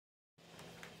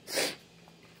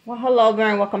Well, hello there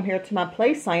and welcome here to my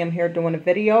place. I am here doing a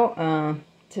video.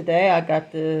 Today I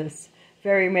got this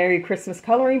very Merry Christmas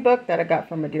coloring book that I got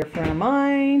from a dear friend of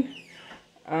mine,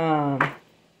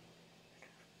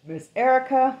 Miss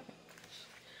Erica.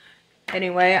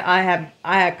 Anyway, I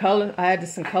had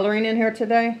some coloring in here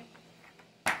today.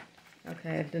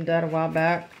 Okay, I did that a while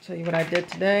back. Show you what I did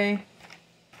today.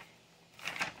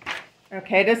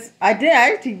 Okay, I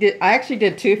actually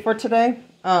did two for today.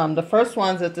 The first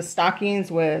one's at the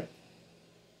stockings with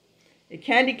a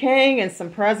candy cane and some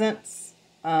presents.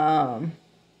 One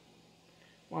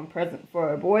present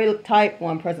for a boy type,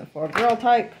 one present for a girl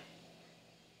type.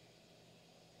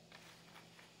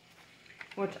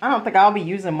 Which I don't think I'll be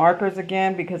using markers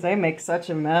again because they make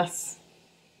such a mess.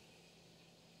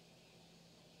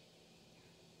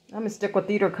 I'm going to stick with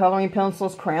either coloring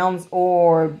pencils, crayons,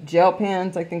 or gel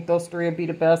pens. I think those three would be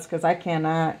the best because I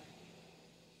cannot.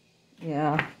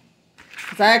 Yeah.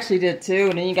 Because I actually did two,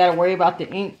 and then you got to worry about the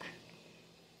ink.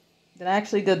 Then I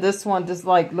actually did this one, just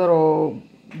like little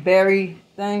berry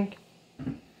thing.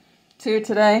 Two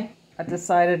today. I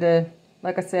decided to,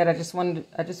 like I said, I just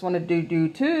wanted to do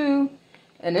two.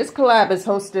 And this collab is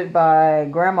hosted by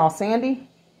Grandma Sandy.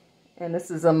 And this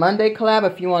is a Monday collab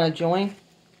if you want to join.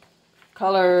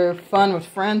 Color fun with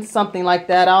friends, something like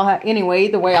that. Anyway,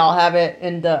 either way, I'll have it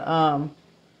in the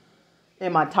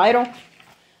in my title.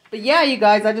 But yeah, you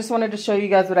guys, I just wanted to show you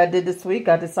guys what I did this week.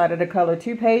 I decided to color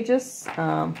 2 pages,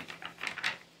 a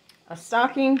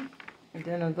stocking, and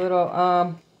then a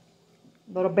little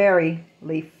berry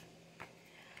leaf.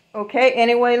 Okay,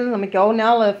 anyway, let me go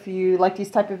now. If you like these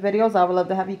type of videos, I would love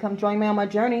to have you come join me on my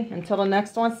journey. Until the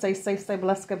next one, stay safe, stay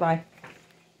blessed, goodbye.